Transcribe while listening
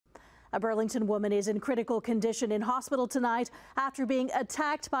A Burlington woman is in critical condition in hospital tonight after being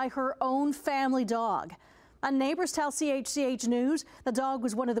attacked by her own family dog. And neighbors tell CHCH News the dog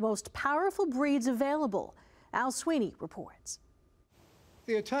was one of the most powerful breeds available. Al Sweeney reports.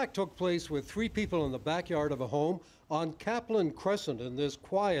 The attack took place with 3 people in the backyard of a home on Caplan Cres in this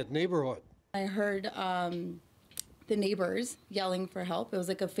quiet neighborhood. I heard the neighbors yelling for help. It was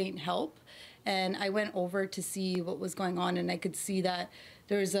like a faint help. And I went over to see what was going on, and I could see that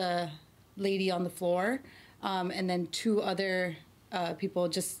there was a lady on the floor and then 2 other people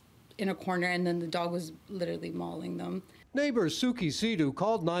just in a corner, and then the dog was literally mauling them. Neighbor Suki Sidhu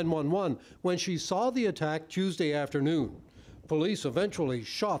called 911 when she saw the attack Tuesday afternoon. Police eventually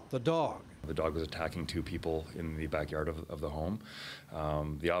shot the dog. The dog was attacking 2 people in the backyard of the home.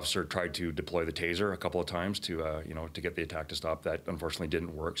 The officer tried to deploy the taser a couple of times to get the attack to stop. That unfortunately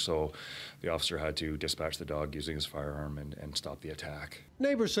didn't work, so the officer had to dispatch the dog using his firearm and stop the attack.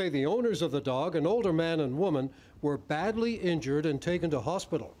 Neighbors say the owners of the dog, an older man and woman, were badly injured and taken to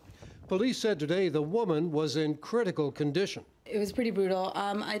hospital. Police said today the woman was in critical condition. It was pretty brutal.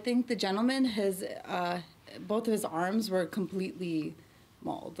 I think the gentleman, both of his arms were completely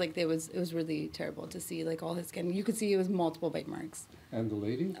mauled. Like it was really terrible to see, like all his skin. You could see it was multiple bite marks. And the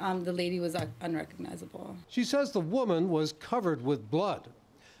lady? The lady was unrecognizable. She says the woman was covered with blood.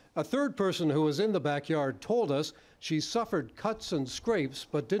 A third person who was in the backyard told us she suffered cuts and scrapes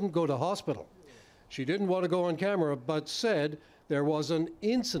but didn't go to hospital. She didn't want to go on camera but said there was an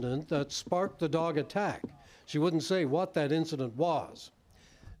incident that sparked the dog attack. She wouldn't say what that incident was.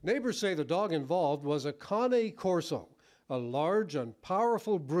 Neighbors say the dog involved was a Cane Corso, a large and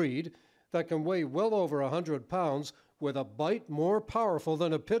powerful breed that can weigh well over 100 pounds with a bite more powerful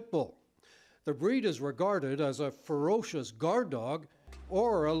than a pit bull. The breed is regarded as a ferocious guard dog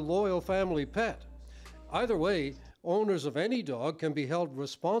or a loyal family pet. Either way, owners of any dog can be held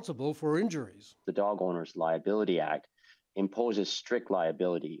responsible for injuries. The Dog Owners Liability Act imposes strict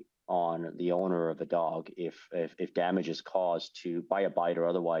liability on the owner of a dog if damage is caused by a bite or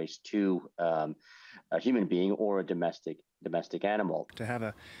otherwise to a human being or a domestic animal. To have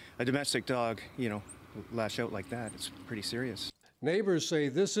a domestic dog, lash out like that, it's pretty serious. Neighbors say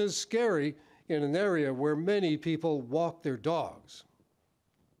this is scary in an area where many people walk their dogs.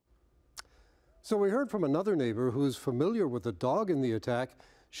 So we heard from another neighbor who's familiar with the dog in the attack.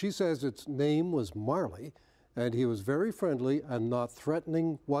 She says its name was Marley, and he was very friendly and not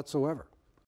threatening whatsoever.